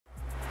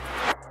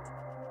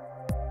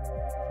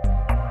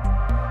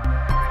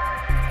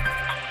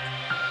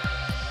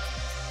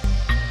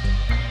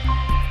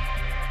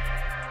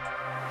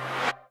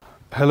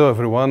Hello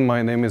everyone,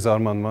 my name is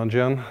Arman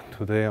Manjian.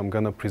 Today I'm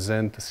going to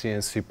present the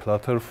CNC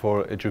Plotter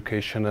for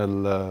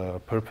educational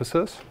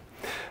purposes.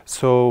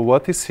 So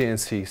what is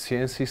CNC?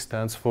 CNC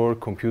stands for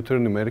Computer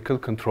Numerical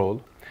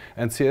Control,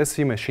 and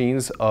CNC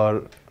machines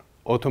are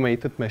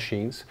automated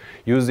machines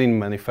used in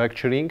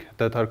manufacturing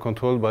that are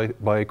controlled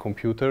by a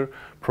computer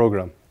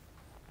program.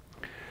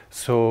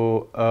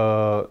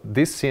 So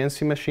these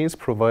CNC machines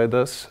provide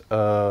us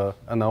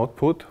an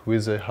output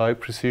with a high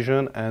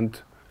precision and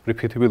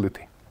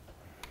repeatability.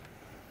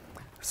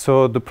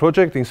 So the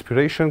project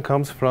inspiration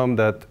comes from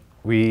that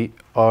we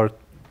will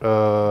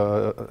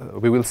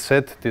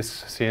set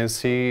this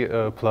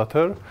CNC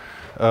plotter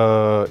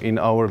in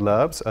our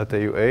labs at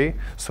AUA,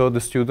 so the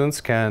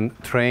students can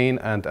train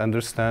and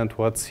understand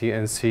what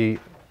CNC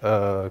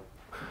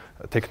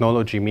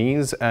technology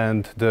means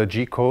and the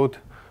G code,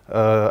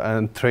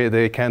 and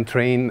they can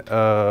train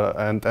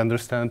and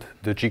understand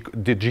the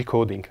G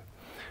coding.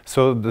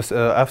 So this,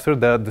 after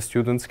that, the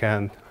students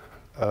can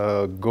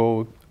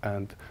go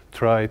and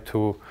try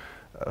to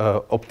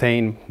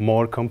obtain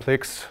more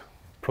complex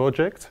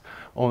projects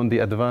on the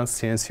advanced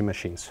CNC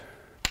machines.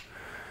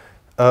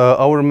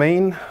 Our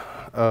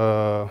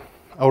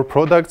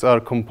products are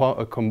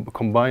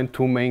combined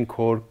two main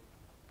core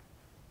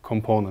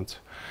components: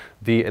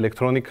 the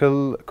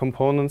electronical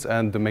components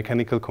and the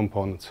mechanical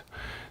components.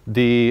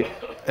 The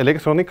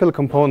electronical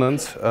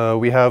components,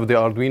 we have the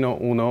Arduino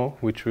Uno,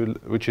 which will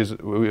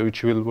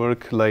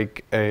work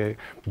like a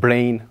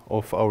brain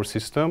of our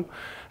system,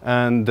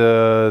 and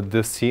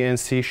the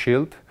CNC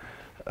shield,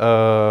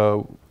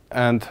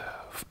 and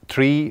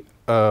three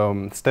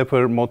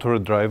stepper motor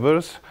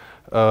drivers,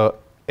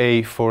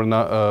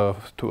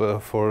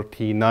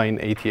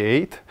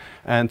 A4988,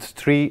 and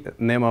three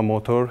NEMA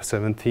motor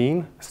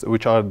 17,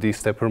 which are the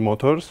stepper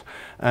motors,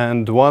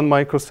 and one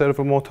micro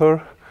servo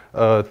motor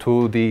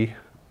to the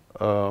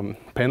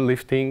pen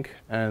lifting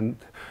and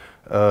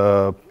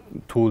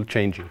tool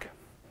changing.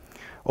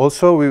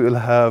 Also, we will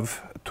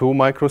have two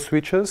micro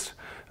switches.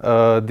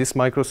 These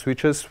micro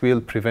switches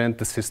will prevent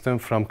the system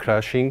from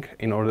crashing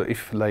in order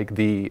if like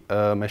the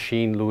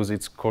machine loses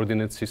its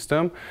coordinate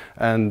system,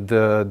 and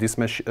these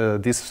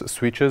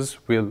switches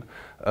will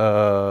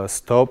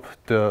stop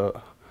the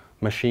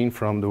machine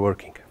from the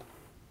working.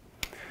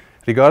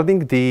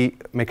 Regarding the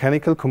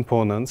mechanical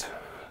components,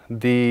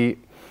 there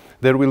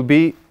will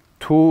be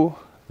two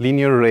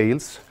linear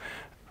rails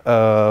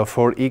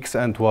for X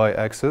and Y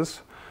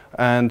axis,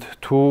 and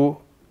two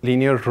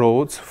linear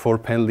rods for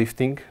pen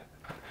lifting,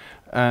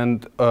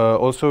 and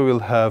also we'll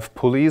have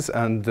pulleys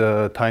and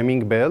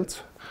timing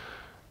belts,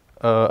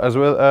 as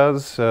well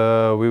as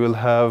we will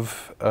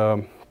have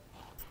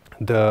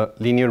the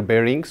linear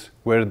bearings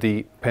where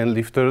the pen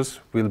lifters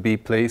will be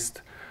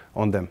placed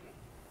on them.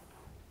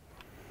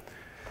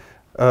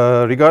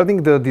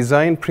 Regarding the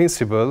design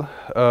principle,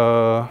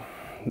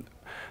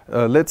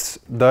 let's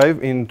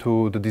dive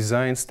into the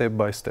design step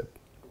by step.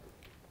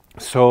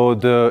 So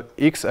the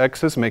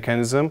X-axis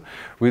mechanism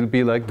will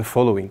be like the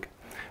following.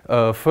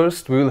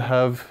 First, we will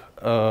have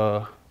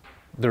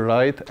the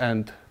right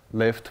and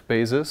left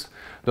bases.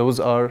 Those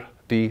are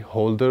the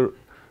holder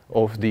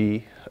of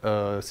the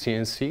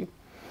CNC,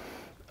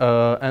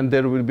 and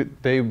they will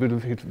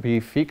be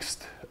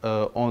fixed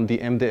on the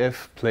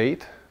MDF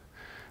plate.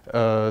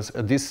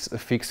 This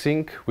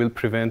fixing will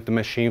prevent the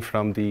machine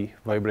from the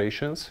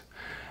vibrations.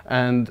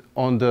 And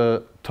on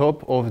the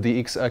top of the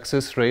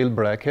X-axis rail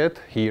bracket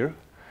here,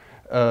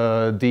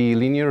 the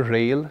linear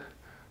rail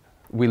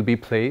will be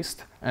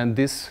placed, and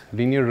this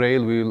linear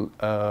rail will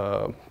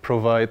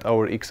provide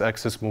our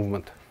X-axis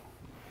movement.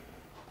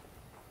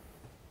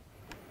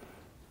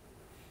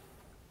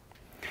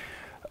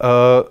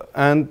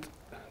 And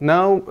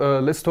now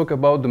let's talk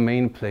about the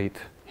main plate.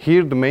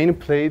 Here, the main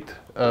plate,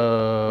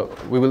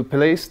 we will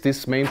place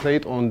this main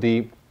plate on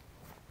the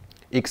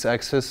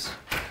X-axis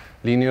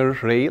linear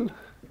rail,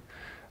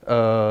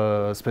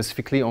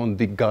 specifically on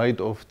the guide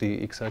of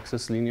the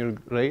X-axis linear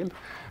rail,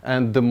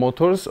 and the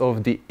motors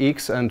of the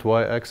X and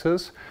Y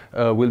axis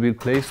will be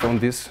placed on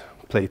this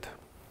plate.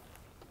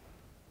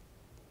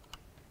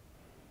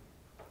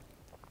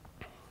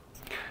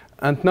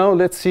 And now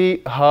let's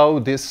see how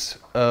this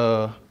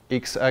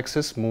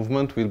X-axis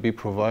movement will be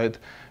provided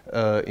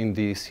in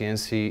the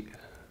CNC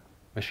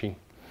machine.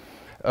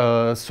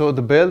 So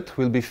the belt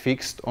will be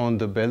fixed on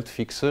the belt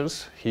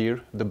fixers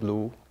here, the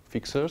blue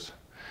fixers,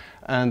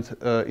 and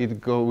it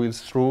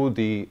goes through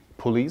the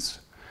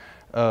pulleys.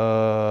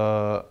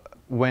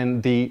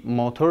 When the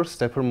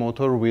stepper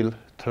motor will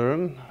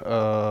turn,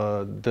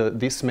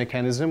 this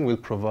mechanism will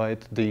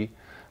provide the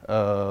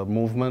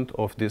movement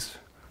of this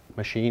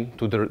machine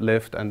to the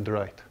left and the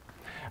right.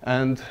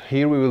 And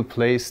here we will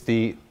place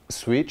the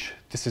switch.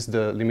 This is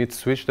the limit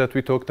switch that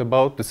we talked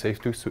about, the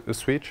safety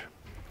switch.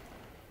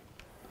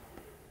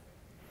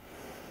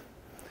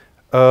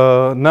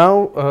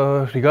 Now,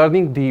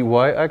 regarding the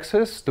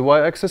Y-axis, the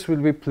Y-axis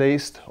will be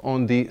placed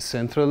on the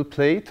central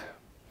plate.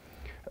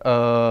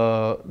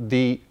 On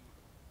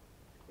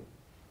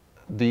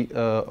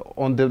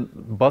the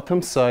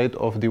bottom side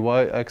of the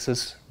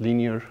Y-axis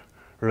linear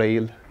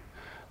rail,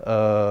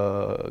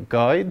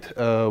 guide,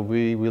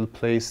 we will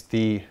place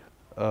the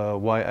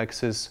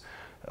y-axis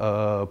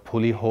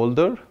pulley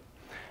holder,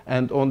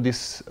 and on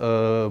this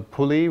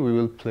pulley we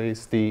will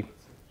place the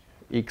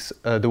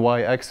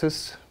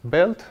y-axis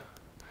belt.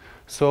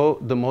 So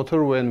the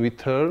motor, when we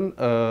turn,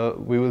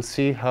 we will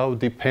see how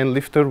the pen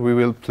lifter we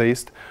will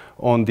place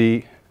on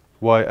the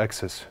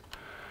y-axis.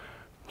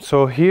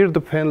 So here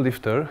the pen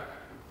lifter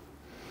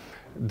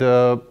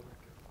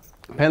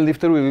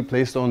will be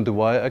placed on the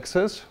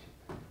y-axis.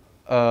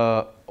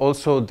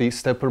 Also the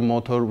stepper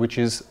motor, which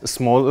is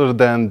smaller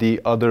than the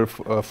other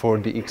for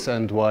the x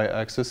and y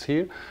axis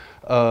here,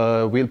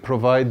 will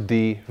provide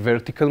the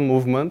vertical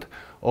movement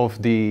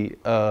of the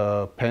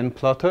pen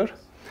plotter,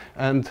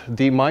 and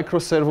the micro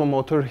servo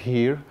motor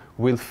here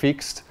will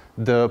fix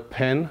the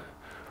pen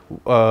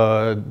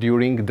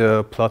during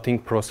the plotting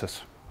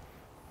process.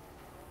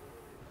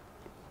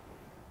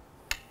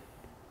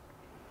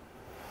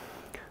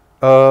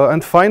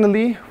 And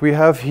finally, we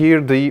have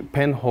here the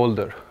pen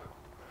holder.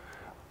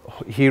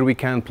 Here we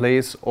can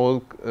place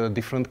all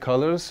different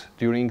colors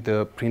during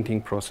the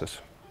printing process.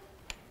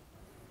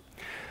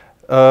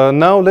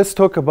 Now let's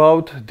talk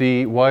about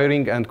the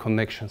wiring and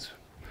connections.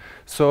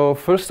 So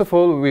first of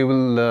all, we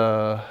will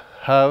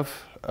have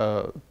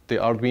the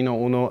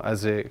Arduino Uno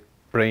as a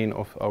brain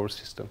of our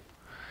system.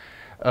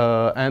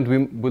 And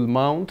we will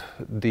mount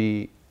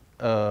the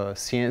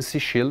CNC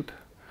shield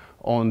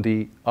on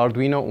the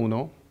Arduino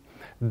Uno.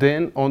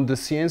 Then on the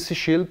CNC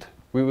shield,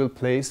 we will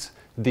place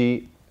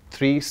the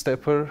 3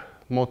 stepper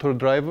motor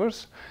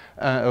drivers,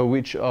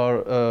 which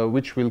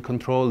will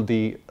control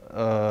the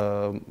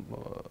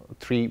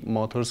 3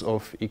 motors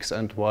of X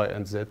and Y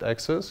and Z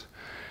axis.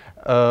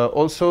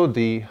 Also,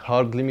 the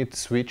hard limit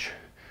switch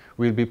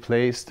will be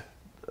placed.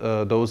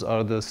 Those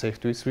are the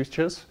safety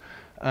switches,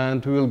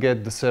 and we will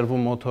get the servo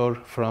motor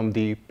from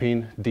the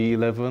pin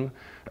D11,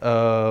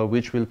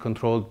 which will be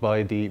controlled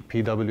by the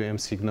PWM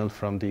signal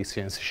from the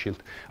CNC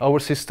shield. Our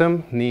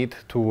system needs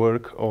to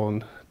work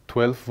on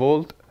 12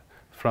 volt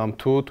from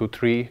 2 to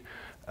 3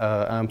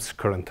 amps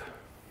current.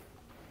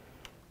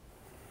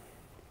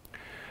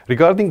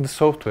 Regarding the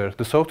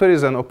software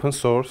is an open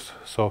source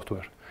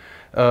software.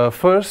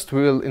 First,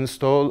 we will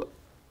install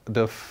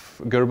the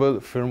Gerbil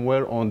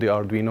firmware on the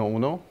Arduino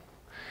Uno.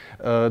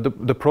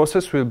 The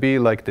process will be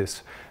like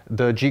this.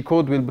 The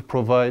G-code will be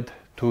provided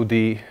to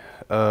the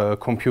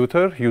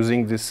computer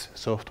using this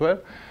software,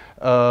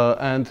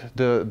 and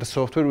the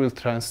software will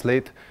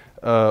translate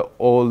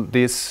all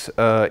these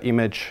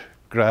image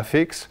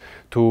graphics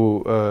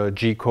to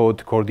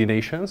G-code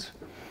coordinations.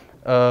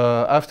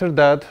 After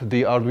that,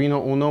 the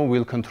Arduino Uno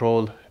will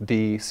control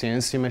the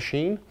CNC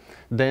machine.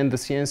 Then the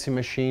CNC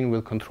machine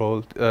will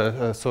control,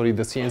 the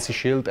CNC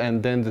shield,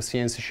 and then the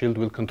CNC shield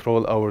will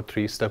control our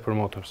 3 stepper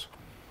motors.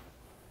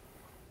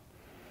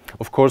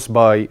 Of course,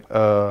 by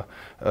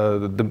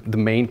the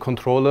main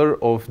controller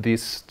of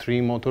these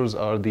 3 motors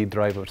are the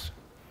drivers.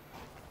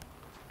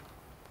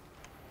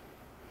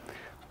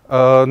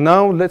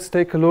 Now let's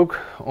take a look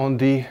on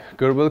the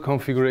Gerbil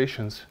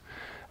configurations.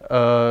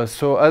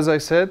 So as I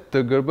said,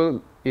 the Gerbil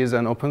is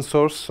an open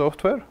source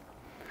software.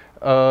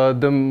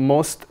 The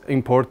most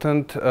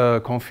important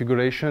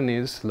configuration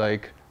is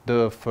like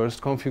the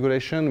first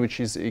configuration, which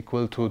is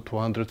equal to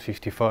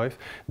 255.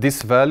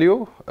 This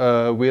value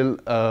will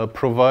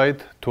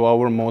provide to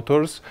our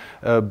motors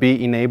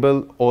be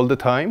enabled all the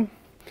time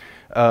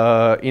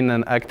in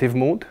an active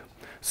mode.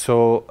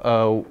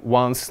 So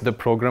once the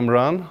program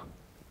runs,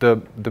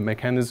 the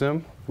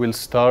mechanism will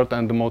start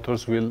and the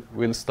motors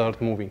will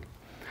start moving.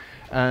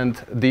 And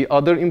the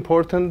other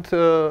important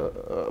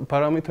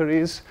parameter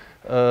is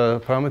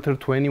parameter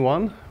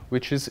 21,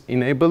 which is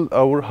enable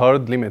our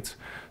hard limits.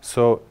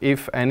 So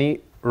if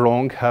any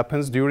wrong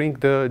happens during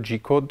the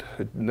G-code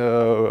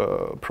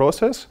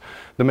process,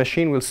 the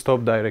machine will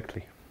stop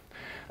directly.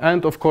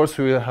 And of course,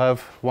 we will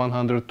have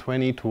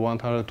 120 to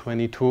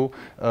 122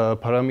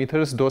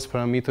 parameters. Those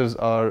parameters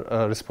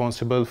are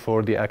responsible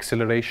for the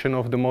acceleration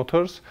of the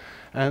motors.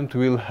 And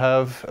we'll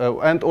have,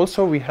 and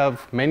also we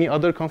have many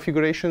other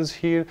configurations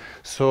here,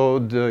 so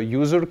the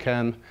user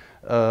can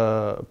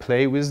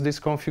play with this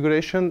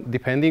configuration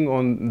depending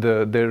on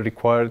the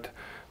required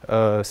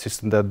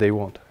system that they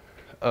want.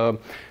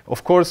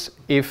 Of course,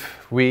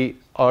 if we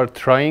are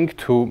trying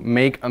to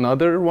make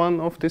another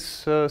one of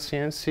this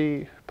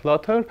CNC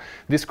plotter,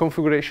 this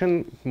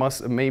configuration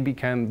maybe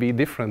can be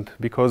different,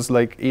 because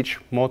like each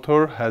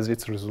motor has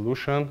its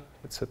resolution,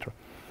 etc.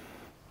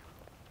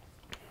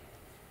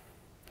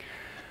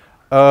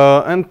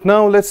 And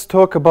now let's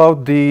talk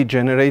about the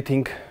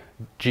generating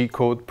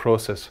G-code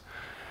process.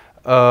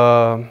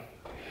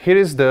 Here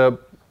is the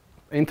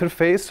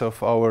interface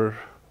of our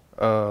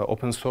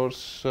open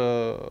source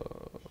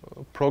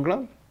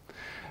program.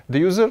 The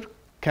user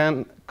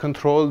can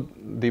control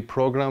the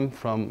program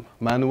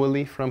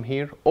manually from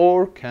here,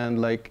 or can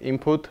like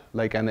input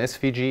like an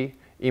SVG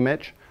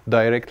image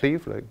directly,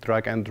 like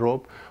drag and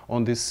drop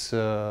on this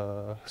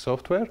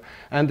software,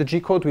 and the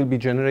G-code will be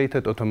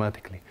generated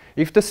automatically.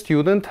 If the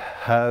student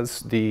has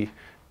the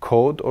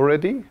code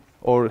already,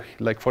 or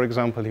like for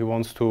example he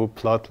wants to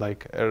plot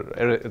like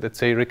let's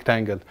say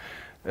rectangle,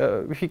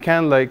 he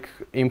can like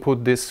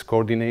input these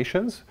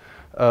coordinations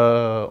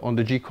on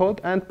the G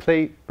code and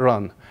play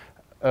run.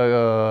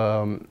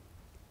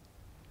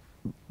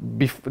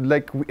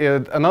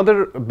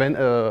 Another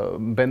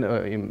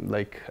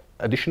like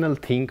additional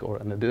thing or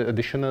an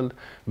additional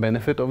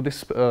benefit of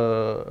this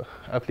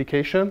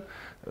application,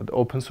 the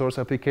open source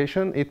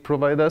application, it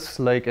provides us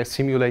like a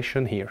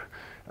simulation here.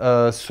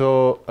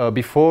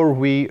 Before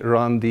we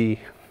run the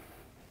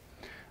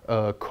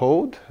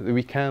code,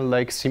 we can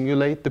like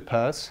simulate the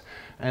path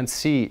and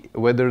see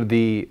whether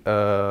the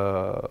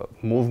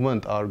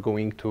movement are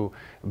going to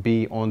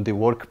be on the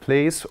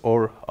workplace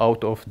or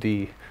out of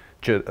the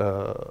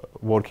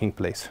working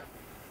place.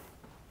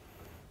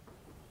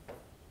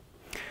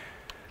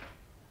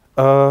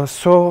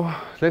 So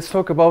let's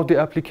talk about the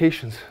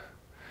applications.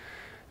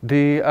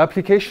 The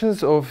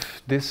applications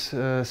of this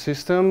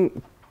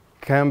system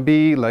can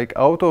be like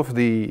out of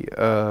the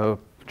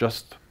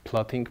just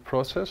plotting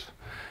process.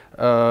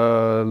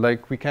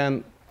 Like we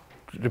can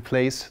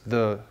replace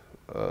the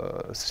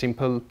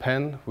simple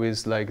pen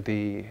with like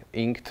the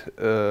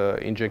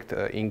inject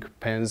ink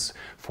pens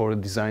for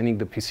designing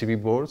the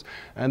PCB boards,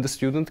 and the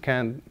student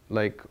can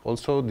like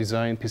also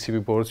design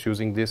PCB boards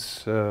using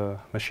this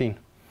machine.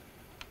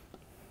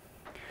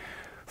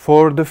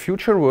 For the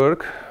future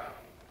work,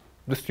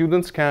 the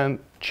students can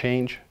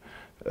change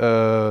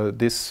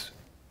this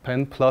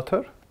pen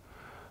plotter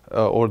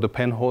or the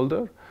pen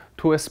holder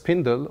to a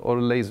spindle or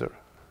laser.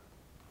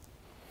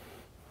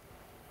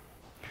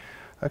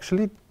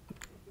 Actually,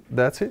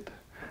 that's it.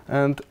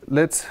 And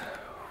let's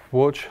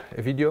watch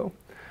a video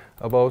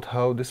about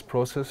how this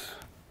process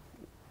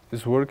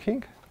is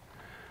working.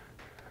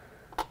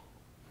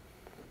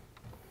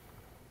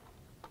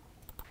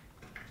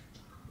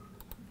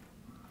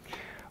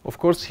 Of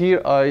course,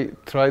 here I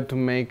tried to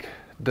make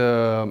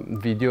the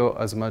video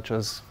as much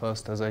as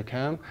fast as I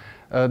can.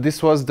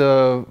 This was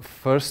the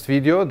first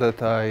video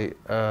that I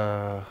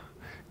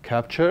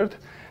captured.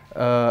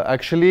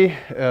 Actually,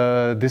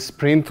 this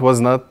print was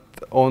not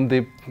on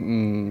the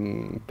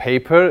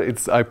paper.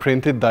 I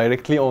printed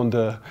directly on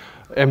the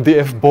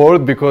MDF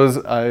board because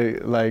I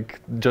like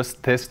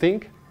just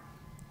testing.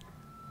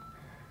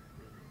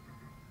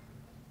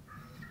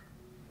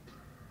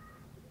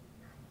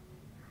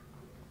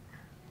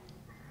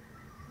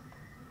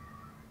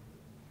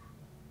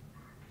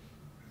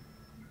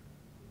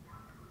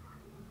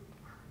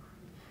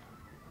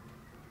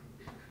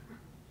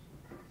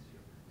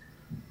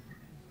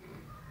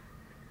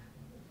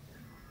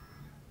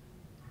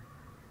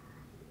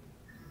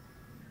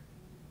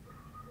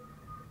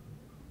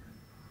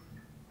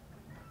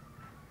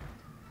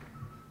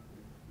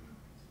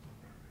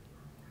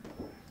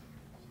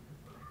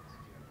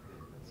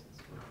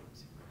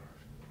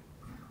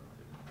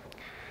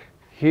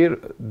 Here,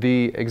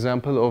 the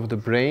example of the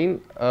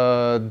brain.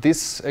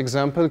 This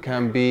example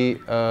can be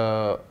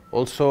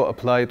also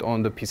applied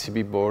on the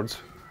PCB boards.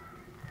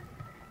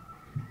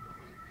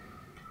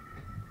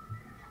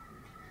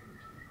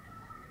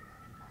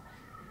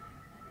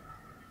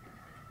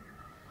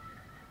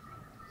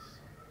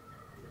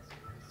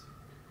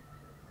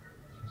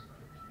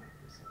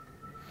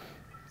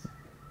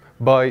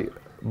 By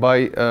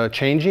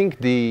changing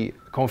the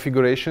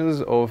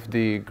configurations of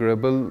the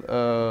Grebel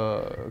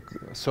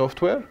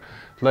software,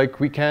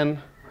 like we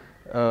can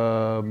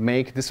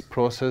make this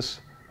process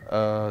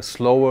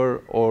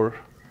slower or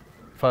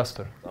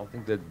faster.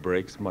 Something that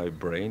breaks my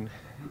brain.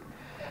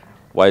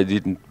 Why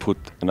didn't put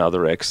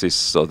another axis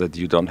so that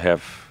you don't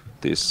have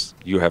this?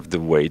 You have the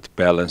weight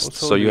balanced,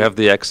 also so you have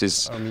the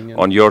axis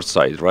on your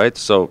side, right?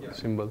 So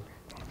symbol.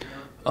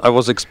 I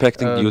was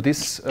expecting you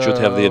should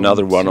have the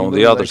another one on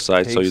the other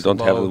side, so you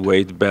don't have a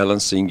weight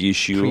balancing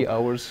issue. 3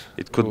 hours.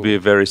 It could be a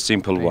very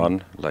simple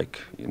one, like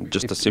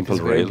just a simple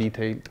rail. Very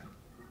detailed.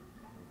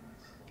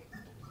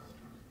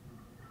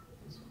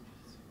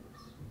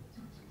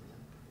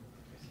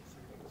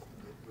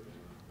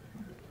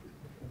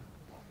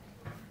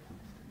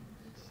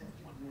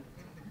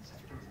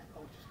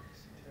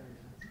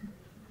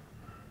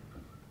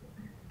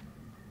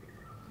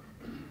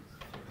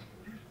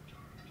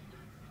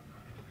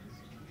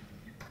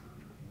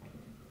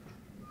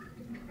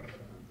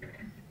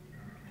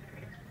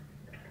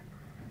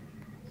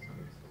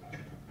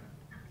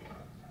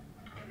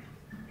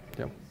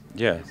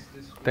 Yeah.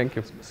 Thank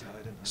you.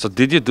 So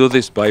did you do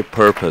this by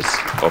purpose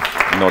of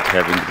not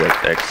having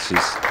that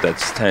axis, that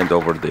stand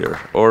over there,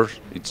 or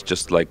it's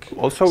just like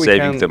also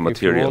saving the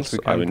materials?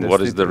 I mean, what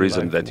is the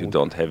reason that you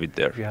don't have it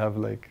there? We have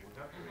like.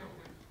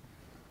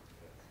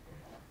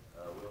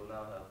 We'll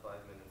now have 5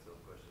 minutes of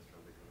questions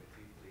from the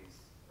committee. Please,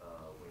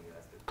 when you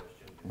ask the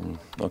question.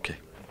 Okay.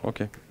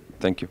 Okay.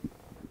 Thank you.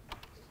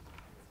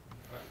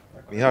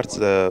 Մի հարց,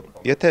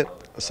 եթե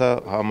սա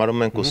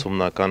համարում ենք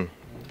ուսումնական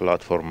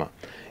պլատֆորմա,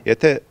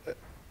 եթե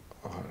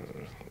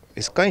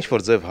իսկ ինչ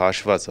որ ձև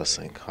հաշված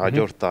ասենք,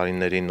 հաջորդ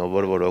տարիներին ով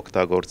որ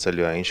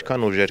օգտագործելու է,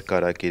 ինչքան ուժեր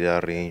կարա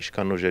կիրառի,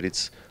 ինչքան ուժերից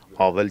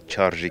ավել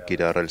չարժի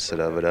կիրառել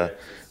սրա վրա,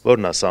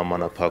 որն է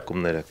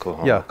սահմանափակումները քո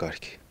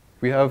համակարգի։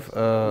 We have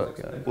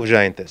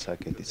ուժային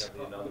տեսակետից։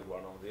 Another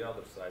one on the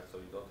other side, so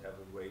you don't have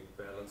a weight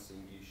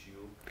balancing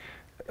issue.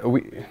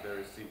 we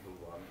Very simple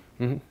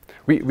one.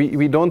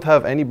 we don't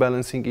have any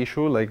balancing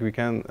issue. Like we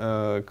can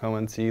come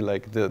and see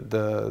like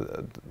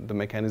the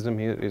mechanism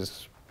here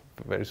is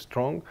very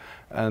strong,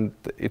 and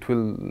it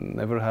will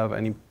never have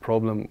any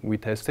problem. We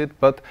test it,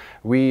 but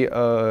we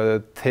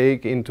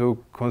take into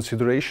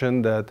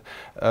consideration that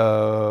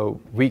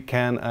we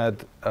can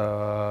add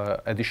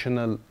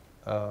additional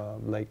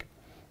like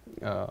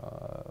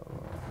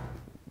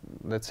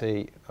let's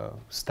say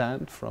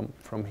stand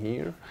from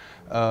here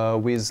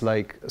with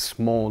like a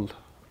small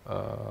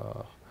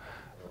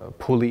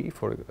pulley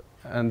for,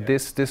 and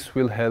this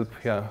will help,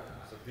 yeah.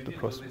 So did you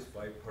do this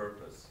by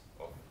purpose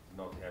of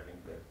not having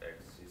that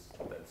axis,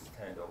 that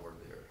stand over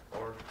there,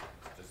 or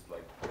just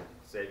like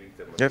saving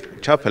the Եվ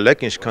material? չափը լեք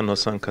ինչքան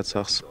հոսանքա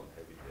ծախսում։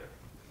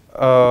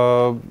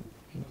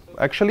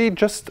 Actually,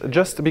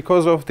 just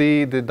because of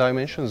the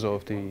dimensions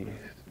of the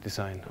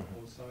design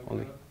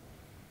only.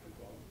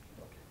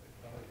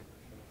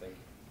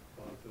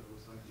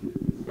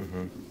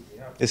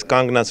 Իսկ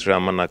կանգնած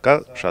ժամանակա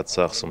շատ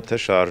ծախսում, թե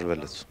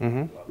շարժվելուց։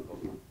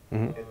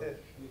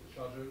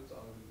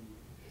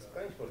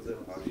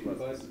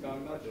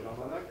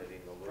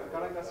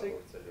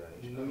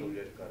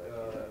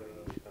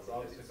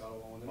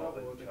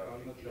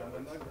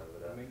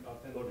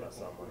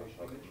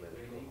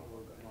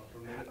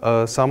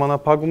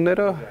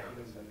 Սահմանափակումները,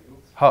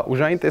 հա,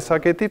 ուժային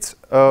տեսակետից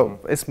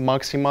այս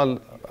մաքսիմալ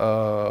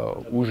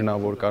ուժն է,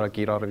 որ կարող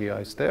կիրառվի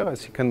այստեղ,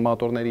 այսինքն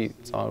մոտորների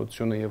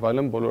ծանրությունը եւ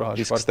այլն բոլոր Իսկ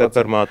հաշվարկված։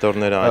 ստեպեր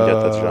մոտորները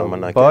անջատած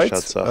ժամանակա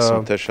շատ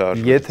ծախսում, թե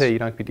շարժվելուց։ Եթե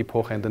իրանք պիտի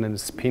փոխեն դնեն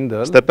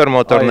spindle, Ստեպեր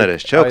մոտորներ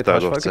ես, չէ՞ այդ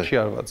հաշվարկը օգտագործել։ չի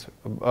արված։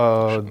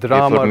 Դրա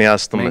Երբ որ համար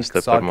միացնում ես մենք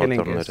ստեպեր սարքել ենք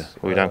մոտորները, այս,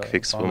 ու իրանք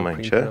ֆիքսվում են,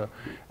 չէ՞։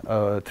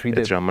 3D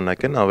Այդ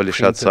ժամանակին ավելի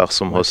շատ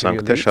ծախսում հոսանք,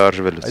 թե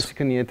շարժվելուց։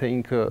 Այսինքն եթե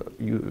ինքը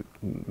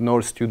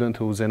նոր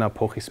student-ը ուզենա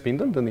փոխի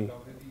spindle դնի,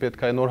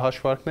 պետք է նոր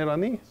հաշվարկներ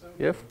անի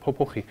եւ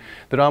փոփոխի։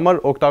 Դրա համար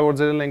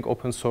օգտագործել ենք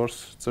open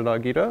source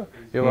ծրագիրը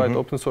եւ այդ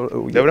open source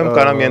Դե ուրեմն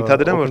կարամ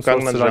ենթադրեմ, որ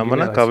կանգնած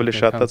ժամանակ ավելի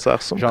շատ է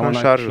ծախսում, քան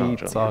շարժվան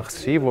ժամանակ։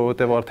 Ծախսի,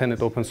 որովհետեւ արդեն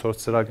այդ open source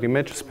ծրագրի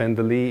մեջ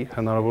spindle-ի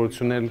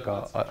հնարավորություններ կա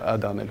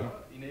ադանելու։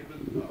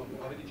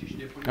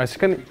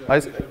 Այսինքն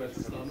այս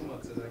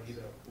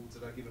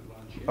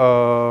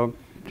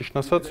ճիշտ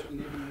ասած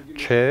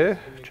չէ,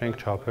 չենք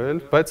չափել,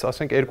 բայց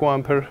ասենք 2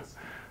 ամպեր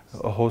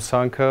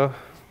հոսանքը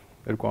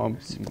 2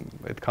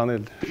 այդքան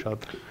էլ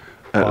շատ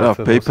Լավ,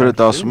 paper-ը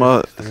ասում է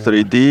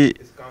 3D,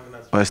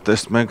 բայց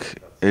տեսնում ենք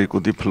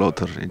 2D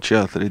plotter, ինչի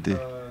է 3D։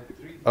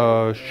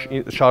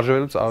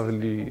 Շարժվելուց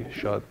ավելի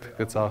շատ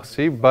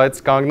կծախսի,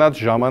 բայց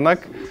կանգնած ժամանակ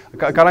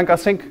կարանք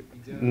ասենք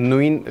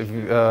նույն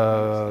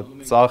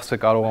ծախսը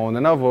կարող է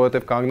ունենալ,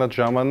 որովհետև կանգնած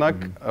ժամանակ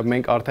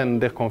մենք արդեն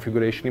այնտեղ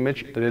configuration-ի մեջ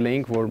դրել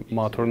էինք, որ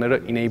մոտորները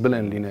enable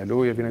են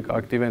լինելու եւ իրենք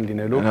active են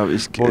լինելու,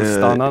 որ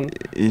ստանան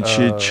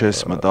ինչի չես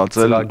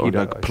մտածել,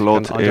 օրինակ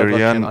plot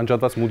area-ն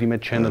անջատված mood-ի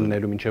մեջ չեն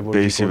լինելու, ինչեւ որ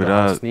base-ի վրա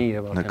հասնի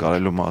եւ արդեն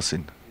նկարելու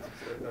մասին,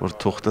 որ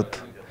թուղթը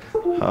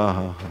հա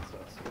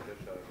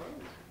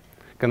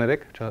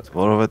կներեք, չհասկացա։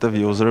 Որովհետև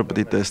user-ը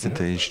պետք է տեսնի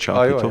թե ինչ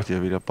չափի թուղթ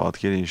եւ իր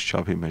պատկերը ինչ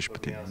չափի մեջ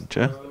պետք է,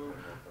 չէ՞։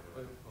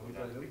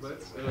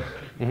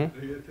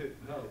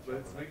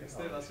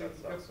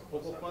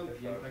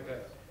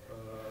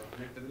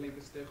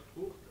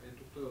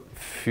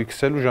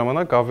 Ֆիքսելու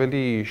ժամանակ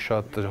ավելի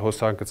շատ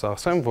հոսանք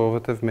կծախսեմ,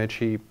 որովհետև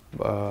մեջի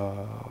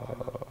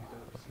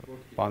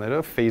բաները,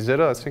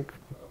 ֆեյզերը, ասենք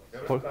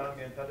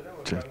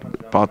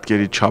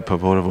պատկերի չափը,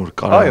 որը որ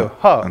կարող այո,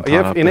 հա,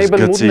 եւ enable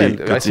mood-ն էլ,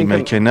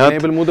 այսինքն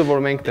enable mood-ը, որ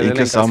մենք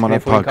դրել ենք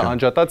ասենք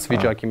անջատած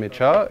վիճակի մեջ,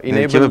 հա,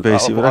 enable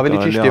ավելի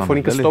ճիշտ է, որ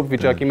ինքը stop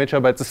վիճակի մեջ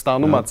է, բայց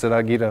ստանում է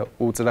ծրագիրը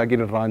ու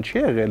ծրագիրը run չի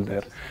եղել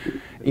դեռ։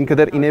 Ինքը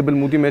դեռ enable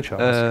mood-ի մեջ է,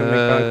 այսինքն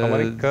մենք կարող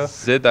համարենք կա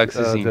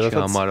Z-axis-ը ինչի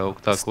համար է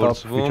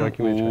օգտագործվում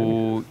ու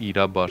իր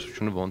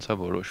բարձրությունը ոնց է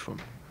որոշվում։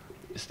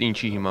 Ըստ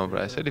ինչի հիման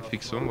վրա է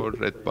ֆիքսվում, որ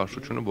այդ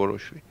բարձրությունը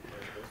որոշվի։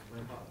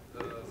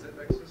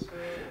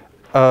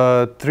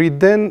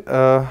 3D-ն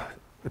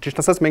ճիշտ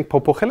ասած մենք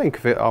փոփոխել ենք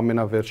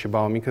ամենավերջի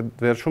բանը, ինքը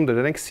վերջում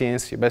դրել ենք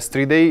CNC, բայց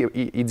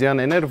 3D-ի իդեան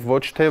այն էր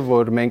ոչ թե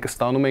որ մենք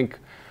ստանում ենք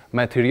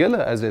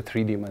material-ը as a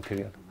 3D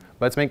material,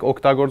 բայց մենք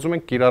օգտագործում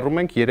ենք, կիրառում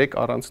ենք 3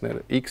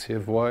 առանցները, X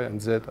եւ Y and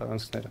Z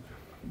առանցները։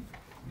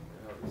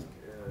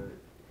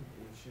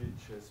 Ինչի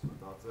չես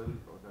մտածել,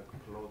 օրինակ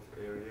plot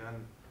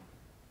area-ն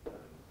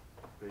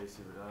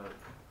base-ի վրա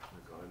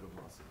նկարելու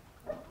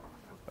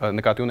մասին։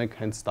 Նկատի ունեք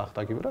հենց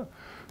տախտակի վրա։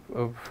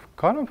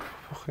 Կարանք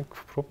փոխենք,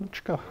 պրոբլեմ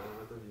չկա։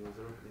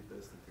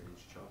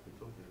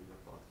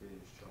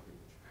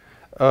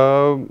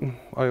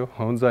 Այո,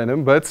 հանձայն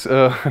եմ, բայց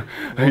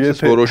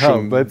ոնց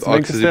որոշում, բայց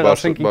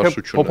աքսեսի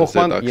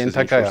բարձրությունը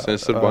Z-axis-ը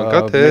սենսոր բան կա,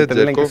 թե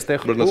ձեռքով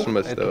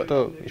բռնացնում ես տեղը։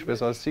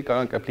 Ինչպես ասեցի,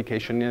 կարանք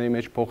application-ների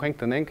մեջ փոխենք,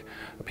 տնենք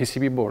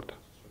PCB board։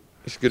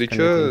 Իսկ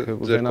գրիչը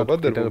ձեռքով է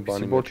դրվում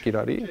բանի board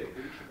կիրարի,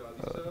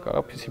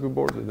 կարա PCB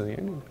board-ը դնի,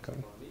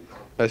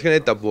 այսինքն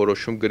այդ է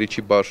որոշում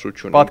գրիչի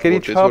բարձրությունը, պատկերի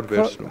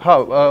չափը, հա,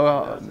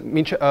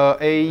 մինչ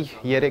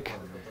A3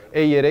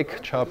 A3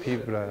 չափի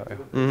վրա է։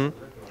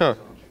 Հա։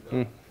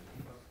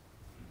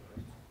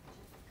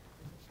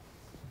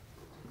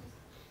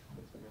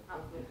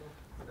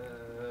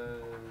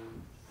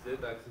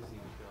 Z-axis-ի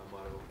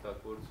համար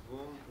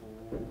օգտագործվում ու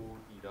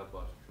իր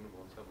բարձրությունը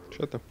ոնց է որոշվում։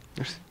 Շատ է։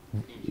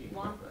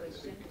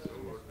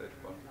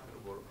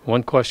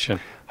 One question.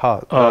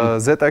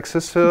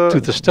 Z-axis Do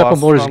the stepper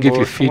motors give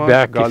you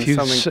feedback if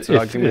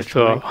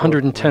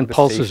 110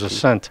 pulses a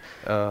cent?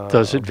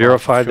 Does it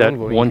verify that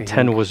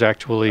 110 was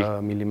actually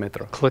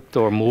clicked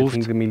or moved?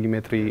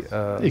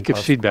 It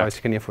gives feedback.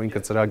 Այսինքն երբ որ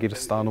ինքը ծրագիր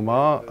ստանում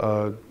է,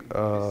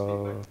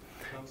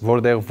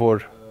 որտեղ որ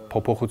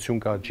փոփոխություն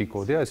կա G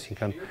կոդի,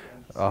 այսինքն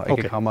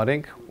եկեք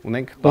համարենք,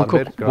 ունենք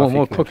տարբեր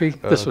գրաֆիկներ,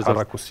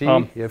 քառակուսի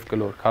եւ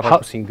կլոր,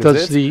 քառակուսին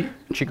գծեց,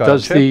 չի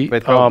կարող չէ,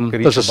 պետք է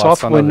գրիչը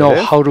բարձրանալ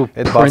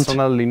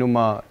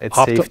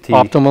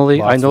optimally.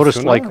 I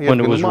noticed like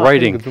when it was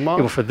writing, it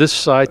went from this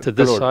side to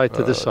this side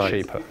to this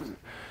side.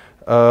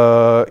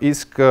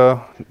 Իսկ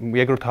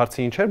երկրորդ հարցը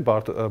ինչ էր,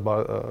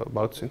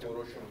 բարձրություն։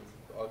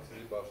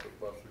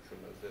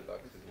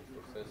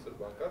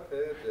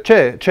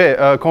 Չէ,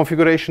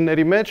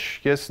 configuration-ների մեջ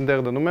ես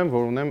այնտեղ դնում եմ,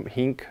 որ ունեմ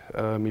 5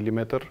 մմ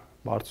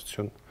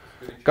բարձրություն։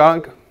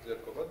 Կանք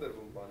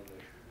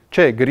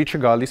Չէ, գրիչը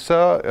գալիս է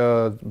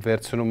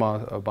վերցնում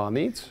է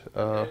բանից։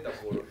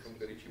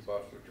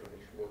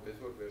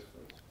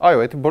 Այո,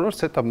 այդ բոլոր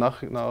setup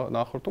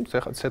նախորդում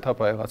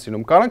setup-ը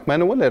եղածինում։ Կարանք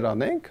manual-եր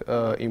անենք,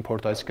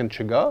 import, այսինքն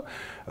չգա,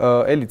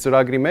 էլի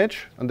ծրագրի մեջ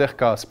այնտեղ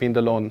կա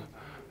spindle-on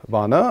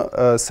բանը,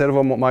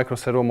 micro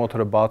servo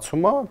motor-ը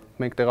բացում է,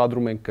 մենք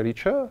տեղադրում ենք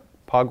գրիչը,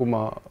 փակում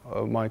է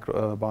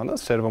բանը,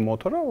 servo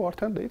motor-ը ու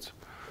արդեն դից։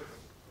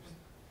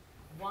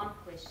 One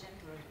question,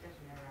 because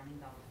we are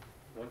running out.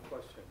 One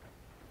question.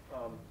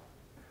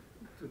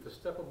 Do the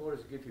stepper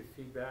motors give you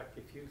feedback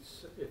if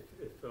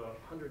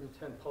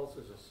 110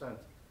 pulses a cent?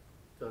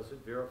 Does it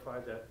verify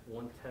that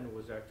 110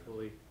 was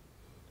actually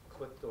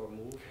clicked or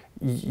moved?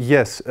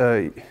 Yes.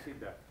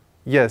 Feedback.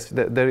 Yes.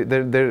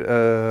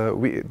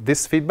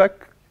 This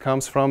feedback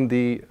comes from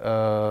the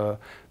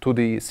to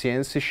the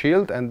CNC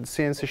shield, and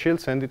CNC shield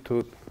send it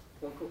to.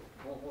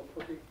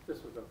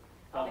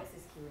 Alex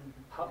is killing me.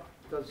 How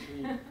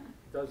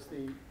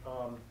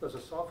does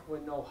the software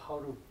know how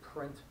to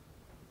print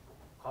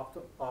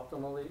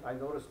optimally? I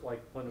noticed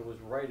like when it was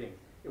writing,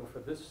 it went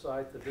from this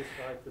side to this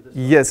side to this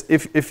side. Yes,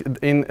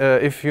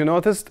 if you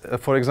noticed,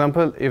 for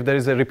example, if there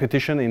is a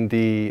repetition in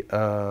the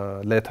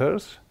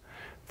letters,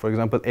 for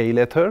example, A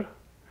letter,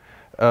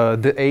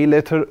 the A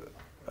letter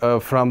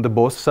from the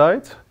both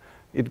sides,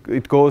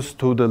 it goes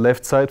to the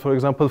left side, for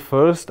example,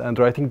 first, and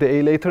writing the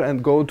A later,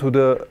 and go to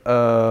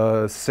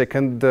the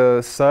second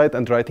side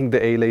and writing the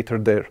A later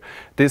there.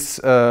 This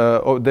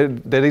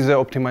there is an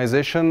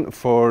optimization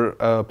for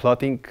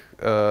plotting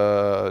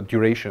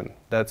duration.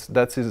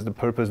 That is the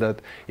purpose,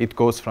 that it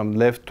goes from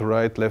left to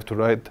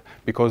right,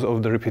 because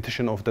of the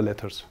repetition of the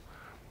letters.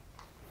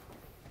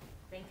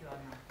 Thank you,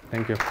 Arman.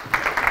 Thank you.